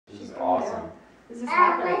awesome. This is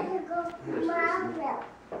happening.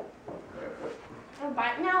 A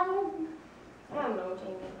bite now? I don't know,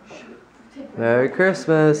 Jayme. Merry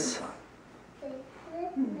Christmas.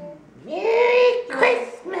 Merry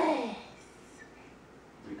Christmas!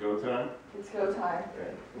 Is it go time? It's go time.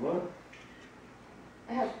 Okay, come on.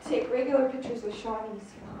 I have to take regular pictures with Shawnee's.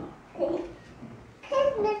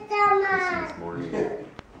 Christmas morning.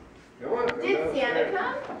 Come on. Did Santa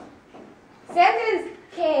come? Santa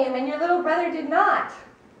came and your little brother did not.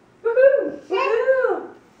 Woohoo! Woohoo!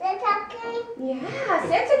 Santa came? Yeah,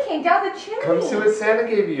 Santa came down the chimney. Come see what Santa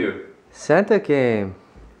gave you. Santa came.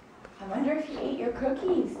 I wonder if he ate your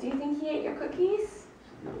cookies. Do you think he ate your cookies?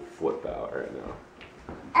 I'm gonna flip out right now.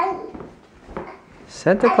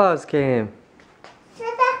 Santa Claus came.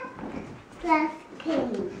 Santa Claus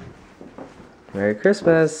came. Merry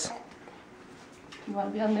Christmas. You want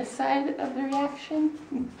to be on this side of the reaction?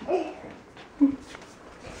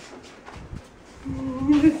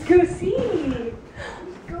 Let's go see.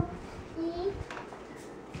 Go see.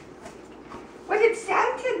 What did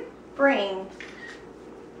Santa bring?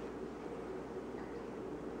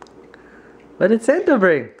 What did Santa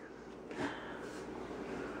bring?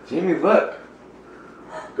 Jayme, look.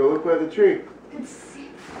 Go look by the tree. Did Santa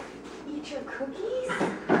eat your cookies?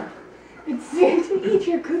 Did Santa eat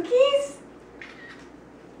your cookies?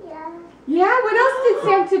 Yeah. Yeah, what else did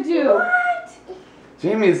Santa do? What?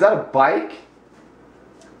 Jayme, is that a bike?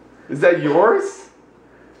 Is that yours?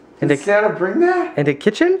 And Did a- Santa bring that? In the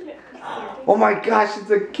kitchen? Oh my gosh, it's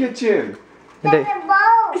a kitchen. In the- Santa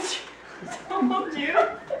boat. Told you.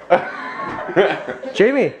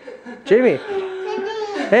 Jayme, Jayme.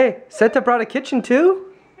 Hey, Santa brought a kitchen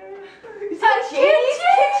too? Is that Jayme's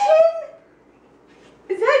kitchen?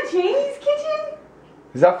 Is that Jayme's kitchen?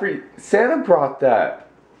 Is that for you? Santa brought that.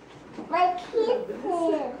 My kitchen.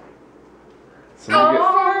 Somebody, I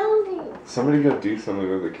found it. somebody go do something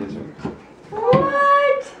with the kitchen.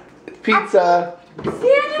 What? Pizza.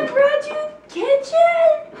 Santa brought you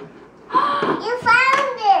kitchen? You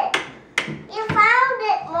found it. You found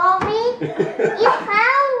it, Mommy. You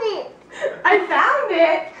found it. I found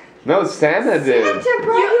it. No, Santa did. Santa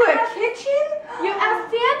brought you a kitchen? You asked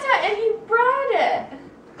Santa and he brought it.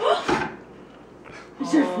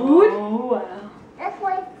 Is there food? Oh, wow. That's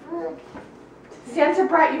my food. Santa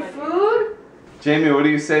brought you food? Jayme, what do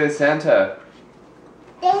you say to Santa?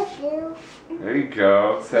 Thank you. There you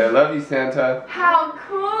go. Say, I love you, Santa. How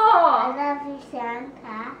cool. I love you,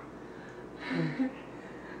 Santa.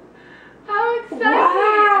 How exciting. A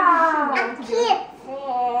Wow. kitchen.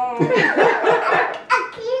 A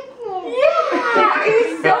kitchen. Yeah. Are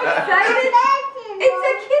you so excited? Kitchen. It's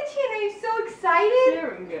a kitchen. Are you so excited?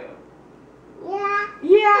 There we go. Yeah.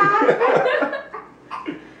 Yeah.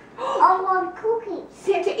 I want cookies.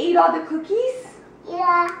 Santa ate all the cookies?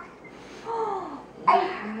 Yeah. I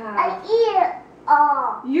Wow. eat it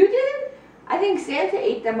all. You did? I think Santa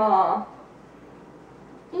ate them all.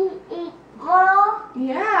 Eat more.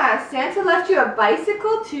 Yeah, Santa left you a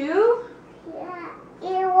bicycle too? Yeah.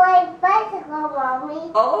 Eat white bicycle,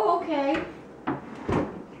 Mommy. Oh, okay.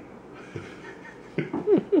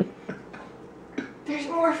 There's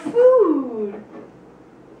more food.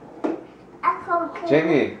 I come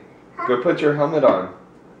Jayme, go put your helmet on.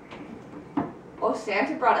 Oh,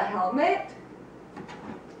 Santa brought a helmet?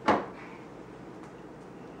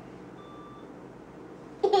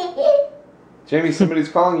 Jayme, somebody's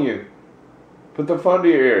calling you. Put the phone to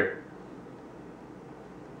your ear.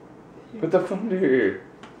 Put the phone to your ear.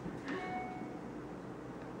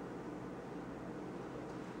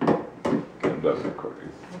 I'm done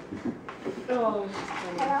recording. Oh,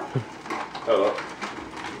 Hello.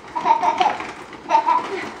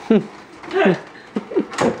 Hello.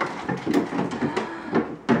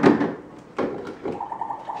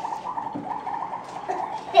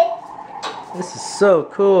 This is so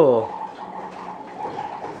cool.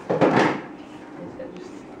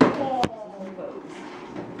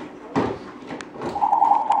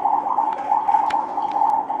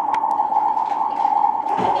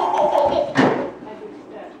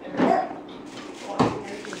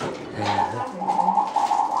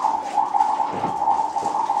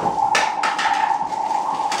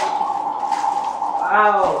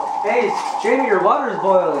 Wow. Hey, Jayme, your water's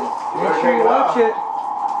boiling. Make sure you watch it.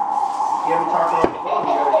 You haven't talked on the phone.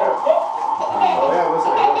 You gotta go. Oh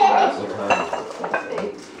yeah,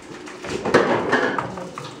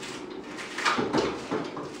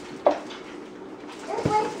 This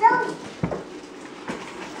was so.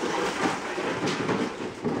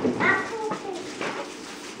 I'm cooking.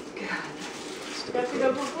 Got to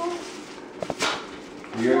go poo-poo?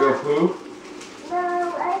 You gonna go poo? No,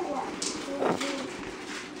 I got cookies.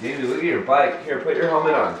 Jayme, look at your bike. Here, put your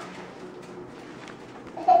helmet on.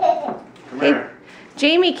 Come Hey. here.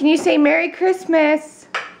 Jayme, can you say Merry Christmas?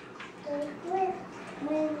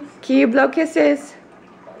 Can you blow kisses?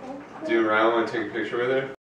 Do you and Ryan want to take a picture with her?